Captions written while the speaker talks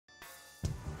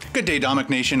Good day, Domik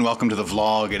Nation. Welcome to the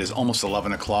vlog. It is almost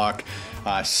 11 o'clock.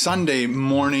 Sunday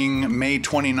morning, May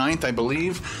 29th, I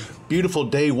believe. Beautiful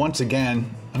day once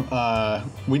again.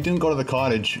 We didn't go to the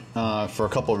cottage for a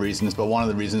couple of reasons, but one of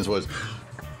the reasons was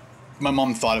my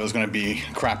mom thought it was going to be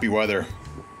crappy weather.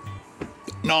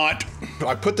 Not.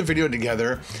 I put the video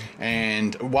together,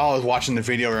 and while I was watching the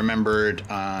video, I remembered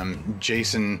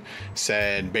Jason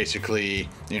said basically,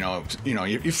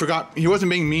 you forgot. He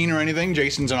wasn't being mean or anything.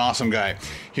 Jason's an awesome guy.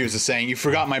 He was just saying, you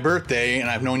forgot my birthday,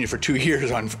 and I've known you for 2 years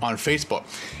on Facebook.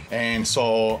 And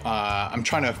so I'm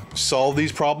trying to solve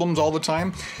these problems all the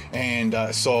time.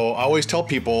 And so I always tell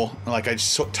people, like I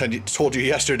told you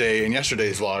yesterday in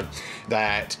yesterday's vlog,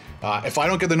 that if I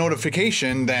don't get the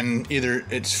notification, then either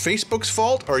it's Facebook's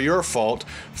fault or your fault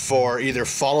for either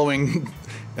following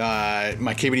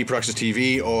my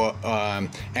KBDProductionsTV or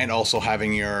and also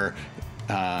having your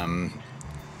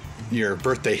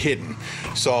birthday hidden.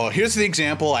 So here's the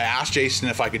example. I asked Jason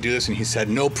if I could do this, and he said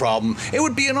no problem. It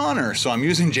would be an honor. So I'm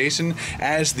using Jason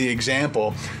as the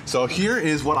example. So here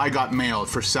is what I got mailed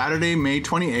for Saturday, May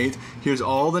 28th. Here's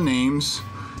all the names,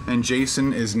 and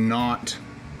Jason is not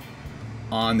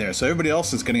on there. So everybody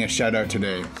else is getting a shout out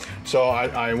today. So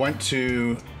I went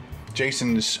to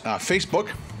Jason's Facebook.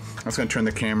 I was going to turn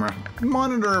the camera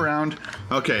monitor around.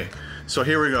 Okay, so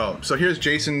here we go. So here's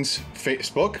Jason's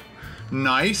Facebook.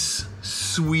 Nice,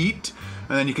 sweet.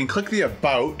 And then you can click the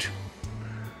about.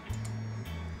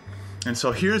 And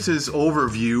so here's his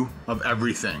overview of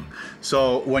everything.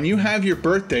 So when you have your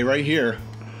birthday right here,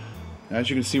 as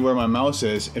you can see where my mouse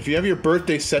is, if you have your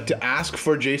birthday set to ask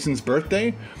for Jason's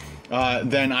birthday,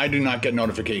 then I do not get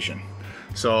notification.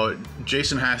 So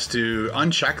Jason has to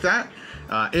uncheck that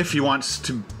if he wants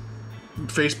to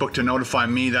Facebook to notify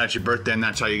me that it's your birthday, and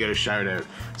that's how you get a shout out.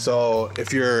 So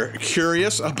if you're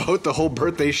curious about the whole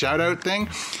birthday shout out thing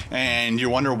and you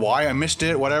wonder why I missed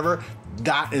it, whatever,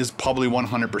 that is probably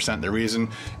 100% the reason.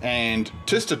 And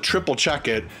just to triple check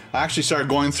it, I actually started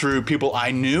going through people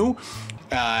I knew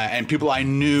and people I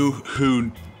knew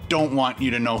who don't want you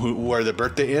to know where their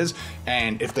birthday is,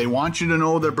 and if they want you to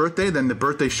know their birthday, then the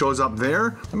birthday shows up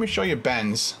there. Let me show you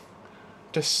Ben's,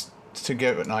 just to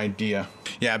get an idea.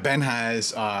 Yeah, Ben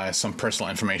has some personal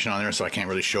information on there, so I can't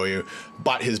really show you.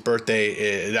 But his birthday,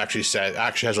 it actually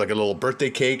has like a little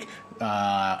birthday cake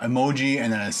emoji,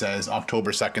 and then it says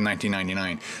October 2nd,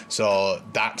 1999. So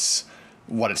that's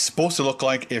what it's supposed to look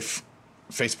like if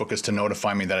Facebook is to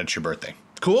notify me that it's your birthday.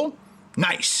 Cool?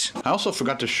 Nice. I also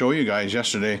forgot to show you guys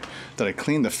yesterday that I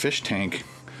cleaned the fish tank.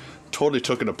 Totally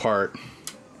took it apart.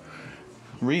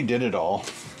 Redid it all.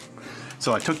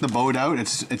 So I took the boat out.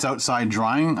 It's outside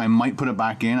drying. I might put it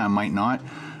back in, I might not.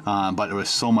 But there was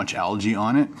so much algae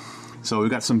on it. So we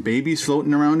got some babies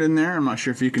floating around in there. I'm not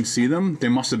sure if you can see them. They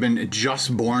must have been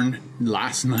just born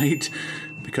last night,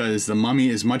 because the mummy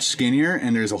is much skinnier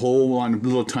and there's a whole lot of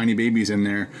little tiny babies in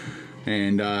there.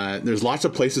 And there's lots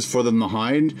of places for them to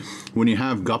hide. When you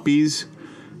have guppies,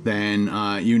 then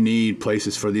you need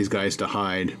places for these guys to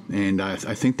hide. And I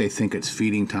think they think it's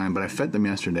feeding time, but I fed them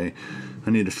yesterday. I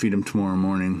need to feed them tomorrow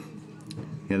morning.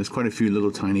 Yeah, there's quite a few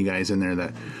little tiny guys in there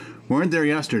that weren't there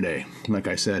yesterday, like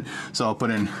I said. So I'll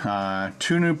put in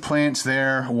 2 new plants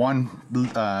there. One,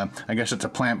 I guess it's a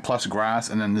plant plus grass,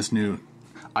 and then this new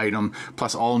item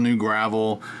plus all new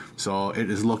gravel. So it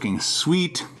is looking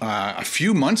sweet. A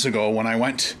few months ago, when I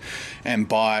went and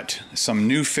bought some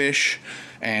new fish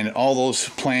and all those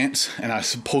plants, and I was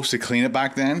supposed to clean it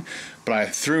back then, but I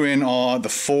threw in all the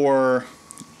 4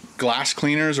 glass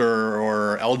cleaners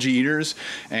or algae eaters,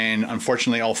 and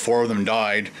unfortunately all 4 of them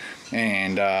died,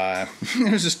 and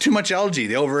there's just too much algae.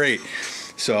 They overate.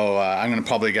 So I'm gonna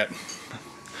probably get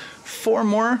 4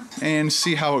 more and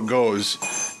see how it goes,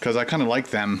 because I kind of like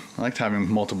them. I liked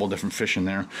having multiple different fish in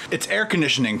there. It's air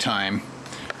conditioning time.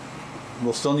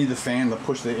 We'll still need the fan to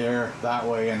push the air that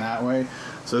way and that way.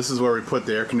 So this is where we put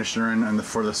the air conditioner in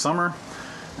for the summer.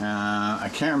 I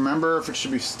can't remember if it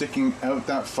should be sticking out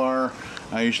that far.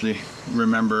 I usually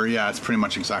remember, yeah, it's pretty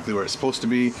much exactly where it's supposed to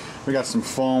be. We got some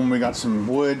foam, we got some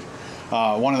wood.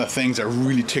 One of the things that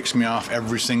really ticks me off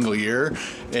every single year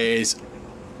is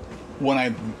when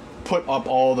I put up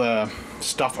all the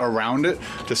stuff around it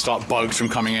to stop bugs from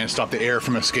coming in, stop the air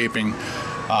from escaping.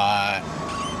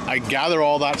 I gather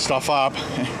all that stuff up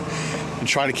and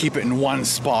try to keep it in one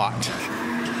spot.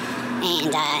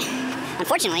 And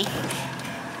unfortunately,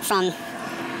 from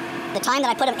the time that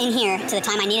I put them in here to the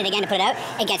time I need it again to put it out,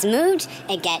 it gets moved,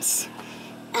 it gets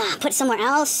put somewhere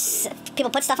else,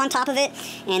 people put stuff on top of it,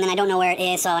 and then I don't know where it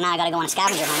is, so now I gotta go on a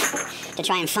scavenger hunt to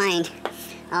try and find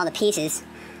all the pieces.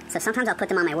 So sometimes I'll put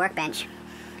them on my workbench,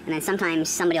 and then sometimes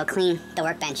somebody will clean the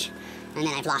workbench and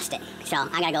then I've lost it. So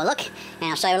I gotta go look, and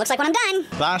I'll show you what it looks like when I'm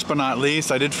done. Last but not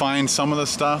least, I did find some of the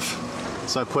stuff.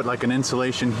 So I put like an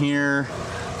insulation here,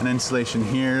 an insulation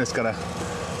here. Just gotta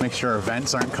make sure our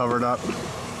vents aren't covered up.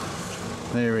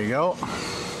 There we go.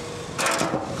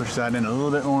 Push that in a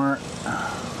little bit more.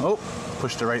 Oh,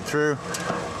 pushed it right through.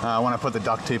 When I put the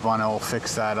duct tape on, it will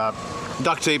fix that up.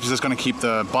 Duct tape is just going to keep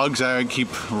the bugs out, keep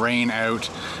rain out.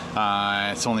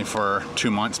 It's only for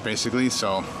 2 months basically.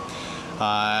 So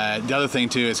the other thing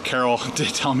too is Carol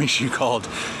did tell me she called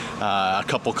a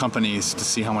couple companies to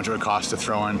see how much it would cost to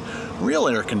throw in real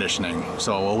air conditioning.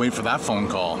 So we'll wait for that phone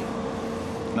call.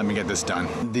 Let me get this done.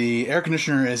 The air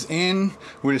conditioner is in.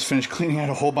 We just finished cleaning out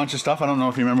a whole bunch of stuff. I don't know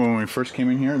if you remember when we first came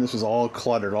in here. This was all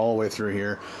cluttered all the way through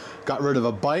here. Got rid of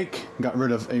a bike, got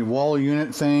rid of a wall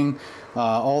unit thing,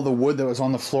 all the wood that was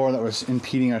on the floor that was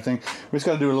impeding our thing. We just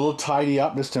got to do a little tidy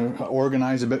up just to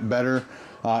organize a bit better.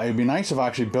 It'd be nice if I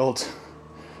actually built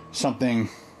something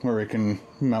where we can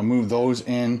move those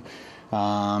in,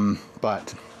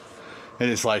 but it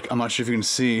is like, I'm not sure if you can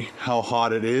see how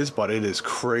hot it is, but it is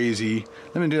crazy.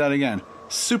 Let me do that again.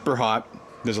 Super hot.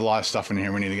 There's a lot of stuff in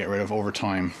here we need to get rid of over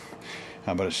time,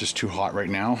 but it's just too hot right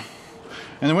now.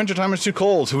 In the wintertime it's too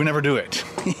cold, so we never do it.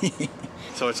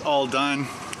 So it's all done.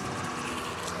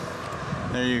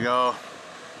 There you go.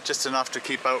 Just enough to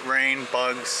keep out rain,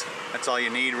 bugs. That's all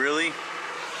you need really.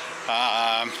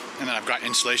 And then I've got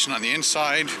insulation on the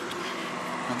inside.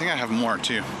 I think I have more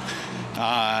too.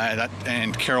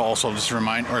 And Carol also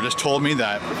just told me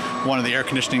that one of the air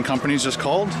conditioning companies just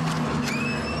called,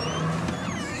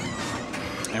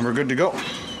 and we're good to go.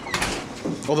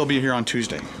 Well, they'll be here on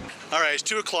Tuesday. All right, it's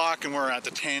 2 o'clock and we're at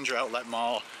the Tanger Outlet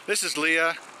Mall. This is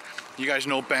Leah. You guys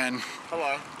know Ben.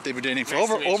 Hello. They've been dating for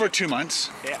over 2 months.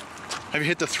 Yeah. Have you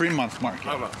hit the 3-month mark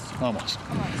yet? Almost.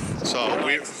 So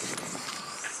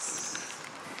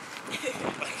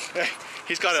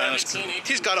he's got it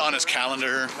on his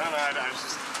calendar. No,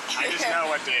 I just know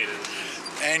what day it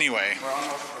is. Anyway,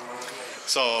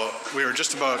 so we were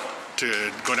just about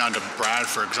to go down to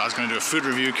Bradford because I was going to do a food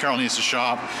review. Carol needs to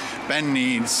shop. Ben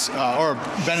needs, or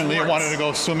Ben and Leah wanted to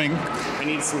go swimming. I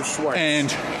need some shorts.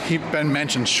 And Ben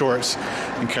mentioned shorts,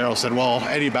 and Carol said, well,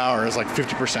 Eddie Bauer is like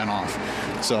 50% off.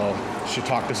 So she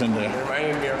talked us into. It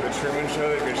reminded me of the Truman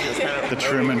Show because she was kind of the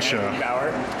Truman Show. Eddie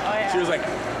Bauer. Oh, yeah. She was like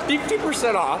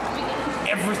 50% off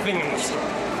everything in the store.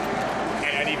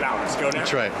 And Eddie Bauer's go now.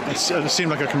 That's right. It seemed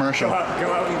like a commercial. Go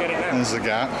out and get it now. This is the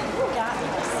Gap.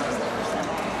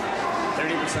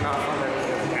 30% off on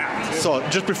the Gap. So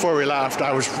just before we left,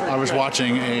 I was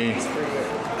watching a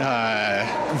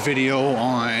video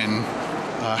on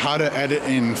how to edit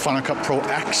in Final Cut Pro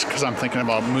X because I'm thinking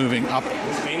about moving up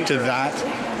to that.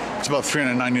 It's about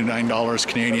 $399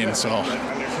 Canadian, so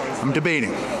I'm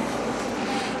debating.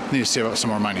 Need to save up some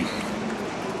more money.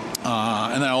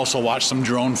 And then I also watched some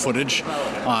drone footage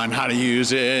on how to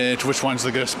use it, which one's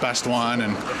the best one,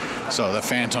 and so the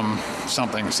Phantom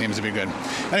something seems to be good.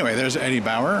 Anyway, there's Eddie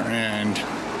Bauer, and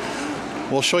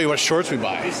we'll show you what shorts we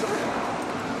buy. I've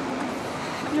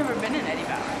never been in Eddie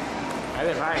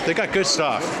Bauer. They got good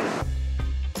stuff.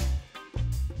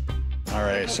 All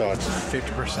right, so it's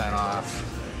 50% off.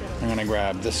 I'm gonna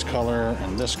grab this color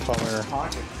and this color.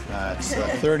 It's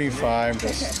 35 to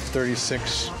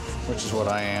 36, which is what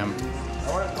I am.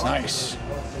 Nice.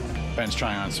 Ben's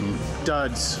trying on some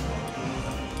duds.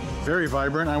 Very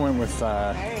vibrant. I went with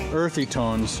earthy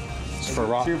tones for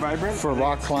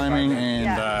rock climbing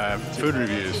and food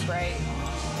reviews.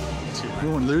 We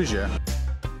won't lose you.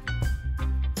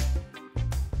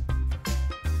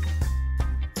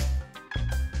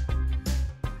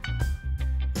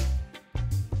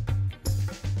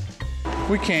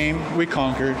 We came, we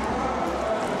conquered.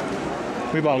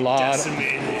 We bought a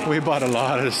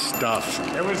lot of stuff.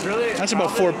 It was really that's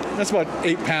about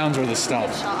 8 pounds worth of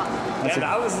stuff.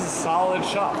 That was a solid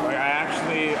shop. Like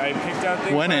I picked out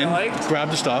things I liked,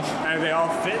 grabbed the stuff, and they all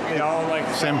fit. They all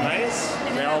felt nice.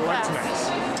 They all looked nice.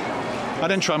 I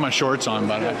didn't try my shorts on,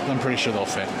 but I'm pretty sure they'll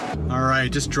fit. All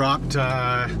right, just dropped.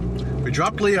 We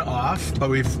dropped Leah off, but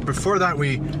before that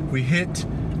we hit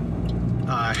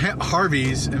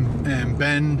Harvey's, and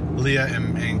Ben, Leah,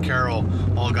 and Carol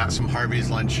all got some Harvey's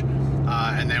lunch,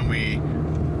 and then we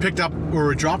dropped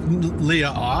Leah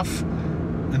off,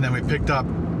 and then we picked up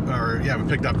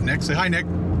Nick. Say hi, Nick.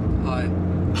 Hi.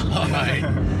 Hi.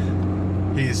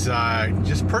 He's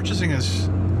just purchasing his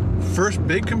first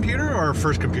big computer or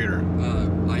first computer?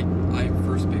 I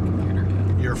first big computer,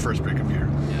 yeah. Your first big computer.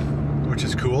 Yeah. Which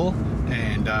is cool,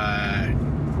 and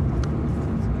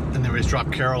then we just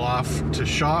dropped Carol off to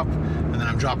shop, and then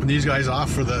I'm dropping these guys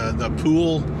off for the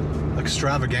pool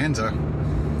extravaganza.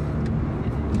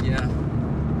 Yeah.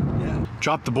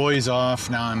 Dropped the boys off.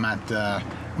 Now I'm at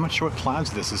I'm not sure what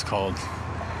plaza this is called.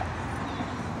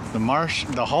 The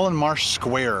Holland Marsh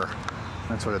Square.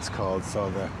 That's what it's called. So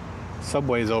the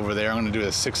subway's over there. I'm gonna do a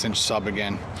 6-inch sub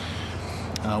again.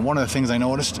 One of the things I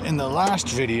noticed in the last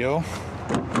video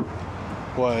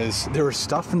was there was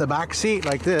stuff in the back seat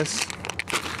like this,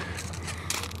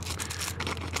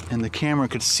 and the camera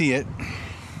could see it.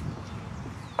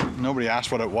 Nobody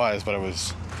asked what it was, but it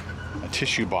was a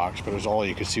tissue box, but it was all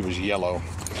you could see was yellow.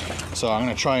 So I'm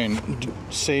gonna try and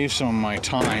save some of my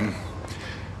time,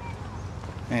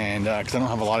 and because I don't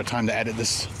have a lot of time to edit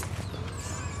this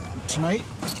tonight,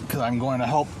 because I'm going to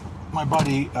help my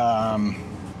buddy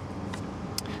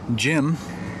Jim.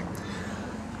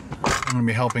 I'm gonna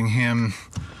be helping him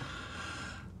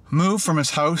move from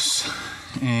his house,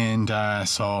 and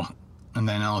and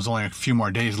then there's only a few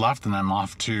more days left, and I'm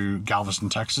off to Galveston,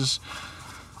 Texas.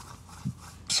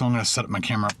 So I'm gonna set up my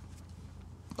camera.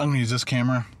 I'm gonna use this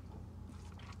camera,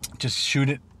 just shoot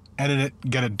it, edit it,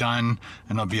 get it done,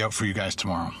 and it'll be out for you guys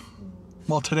tomorrow.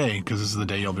 Well, today, because this is the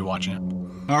day you'll be watching it.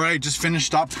 All right, just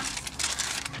finished up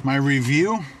my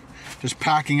review. Just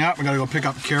packing up. I gotta go pick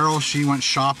up Carol. She went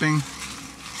shopping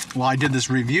while I did this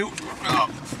review. Oh.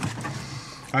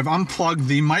 I've unplugged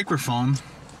the microphone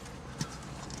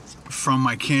from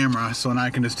my camera, so now I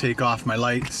can just take off my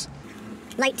lights.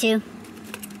 Light 2.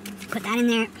 Put that in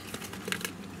there.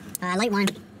 Light 1.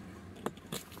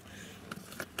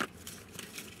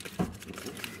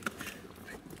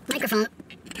 Microphone.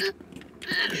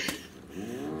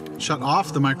 Shut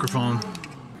off the microphone.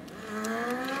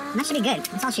 That should be good.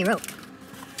 That's all she wrote.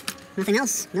 Nothing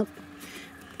else? Nope.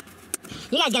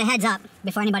 You guys get a heads up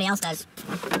before anybody else does.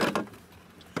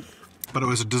 But it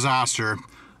was a disaster.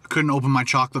 I couldn't open my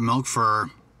chocolate milk for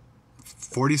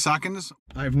 40 seconds.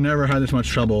 I've never had this much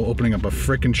trouble opening up a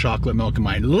frickin' chocolate milk in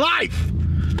my life!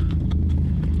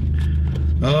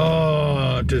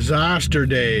 Oh, disaster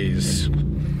days.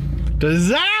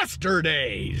 Disaster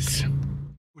days!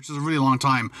 Which is a really long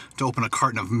time to open a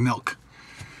carton of milk.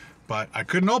 But I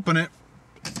couldn't open it.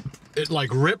 It like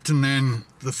ripped, and then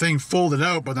the thing folded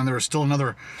out, but then there was still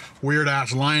another weird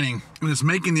ass lining. And it's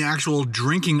making the actual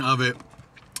drinking of it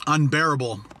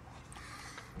unbearable.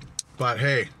 But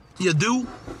hey, you do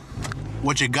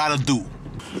what you gotta do.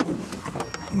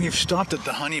 We've stopped at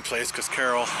the honey place because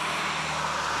Carol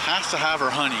has to have her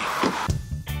honey.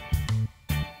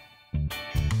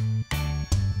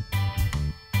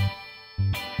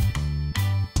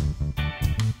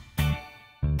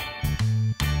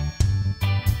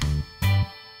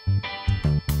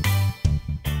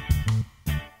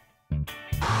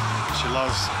 She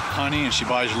loves honey, and she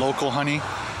buys local honey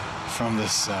from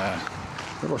this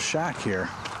little shack here.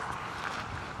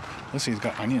 Let's see, he's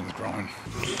got onions growing.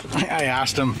 I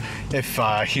asked him if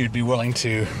he would be willing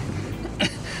to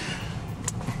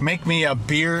make me a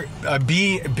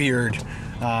bee beard.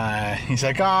 He's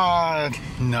like,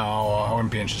 no, I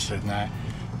wouldn't be interested in that.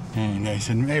 And I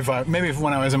said, maybe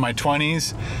when I was in my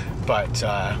 20s, but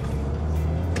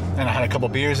and I had a couple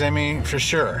beers in me, for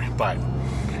sure, but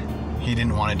he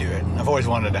didn't want to do it. I've always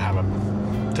wanted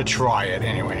to try it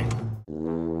anyway.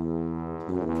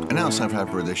 And now it's time for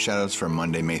happy birthday shoutouts for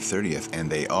Monday, May 30th, and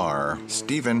they are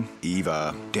Stephen,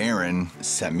 Eva, Darren,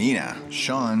 Samina,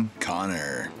 Sean,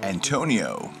 Connor,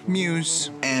 Antonio, Muse,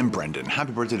 and Brendan.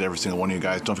 Happy birthday to every single one of you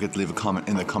guys. Don't forget to leave a comment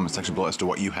in the comment section below as to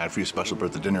what you had for your special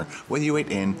birthday dinner, whether you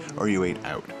ate in or you ate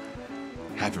out.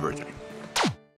 Happy birthday.